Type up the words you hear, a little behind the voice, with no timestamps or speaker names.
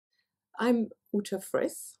I'm Uta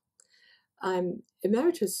Frith. I'm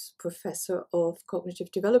Emeritus Professor of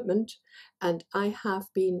Cognitive Development, and I have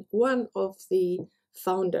been one of the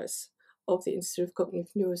founders of the Institute of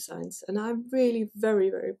Cognitive Neuroscience, and I'm really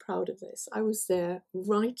very, very proud of this. I was there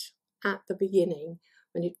right at the beginning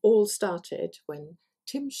when it all started, when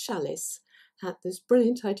Tim Challis had this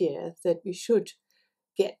brilliant idea that we should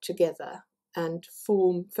get together and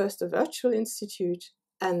form first a virtual institute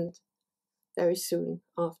and very soon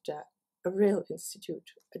after a real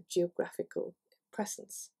institute, a geographical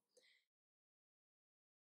presence.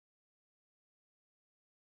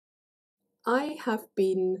 I have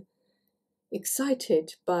been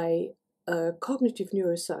excited by cognitive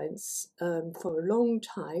neuroscience for a long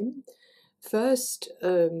time. First,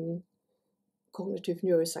 cognitive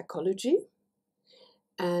neuropsychology,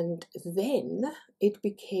 and then it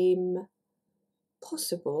became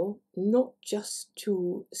possible not just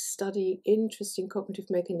to study interesting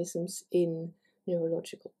cognitive mechanisms in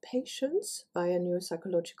neurological patients via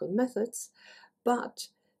neuropsychological methods, but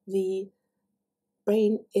the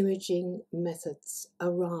brain imaging methods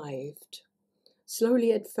arrived.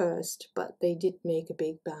 Slowly at first, but they did make a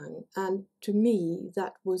big bang. And to me,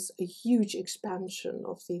 that was a huge expansion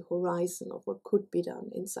of the horizon of what could be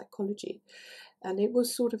done in psychology. And it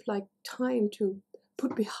was sort of like time to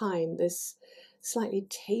put behind this slightly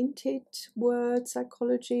tainted word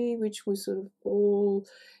psychology, which was sort of all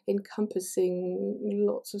encompassing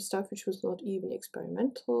lots of stuff which was not even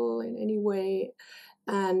experimental in any way,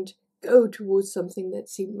 and go towards something that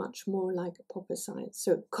seemed much more like a proper science.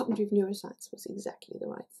 So cognitive neuroscience was exactly the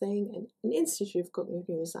right thing, and an Institute of Cognitive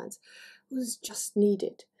Neuroscience was just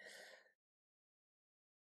needed.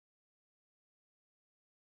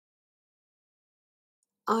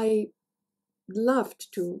 I loved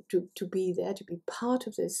to be there, to be part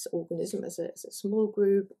of this organism as a small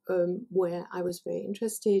group where I was very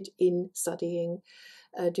interested in studying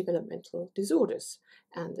developmental disorders.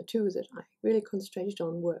 And the two that I really concentrated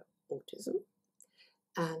on were autism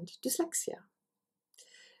and dyslexia.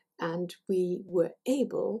 And we were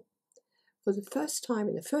able, for the first time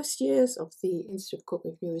in the first years of the Institute of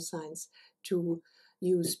Cognitive Neuroscience, to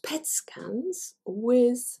use PET scans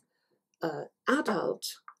with adult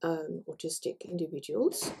autistic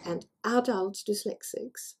individuals and adult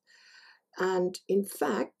dyslexics. And in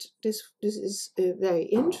fact, this is very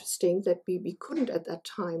interesting that we couldn't at that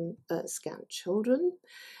time scan children,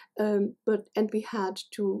 and we had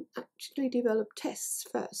to actually develop tests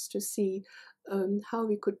first to see how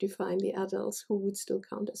we could define the adults who would still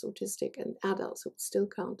count as autistic and adults who would still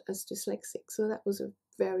count as dyslexic. So that was a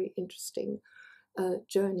very interesting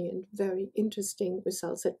journey and very interesting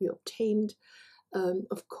results that we obtained.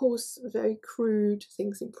 Of course, very crude,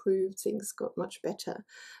 things improved, things got much better.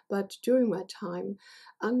 But during my time,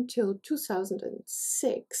 until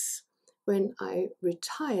 2006, when I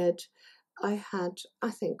retired, I had, I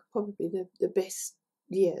think, probably the best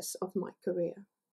years of my career.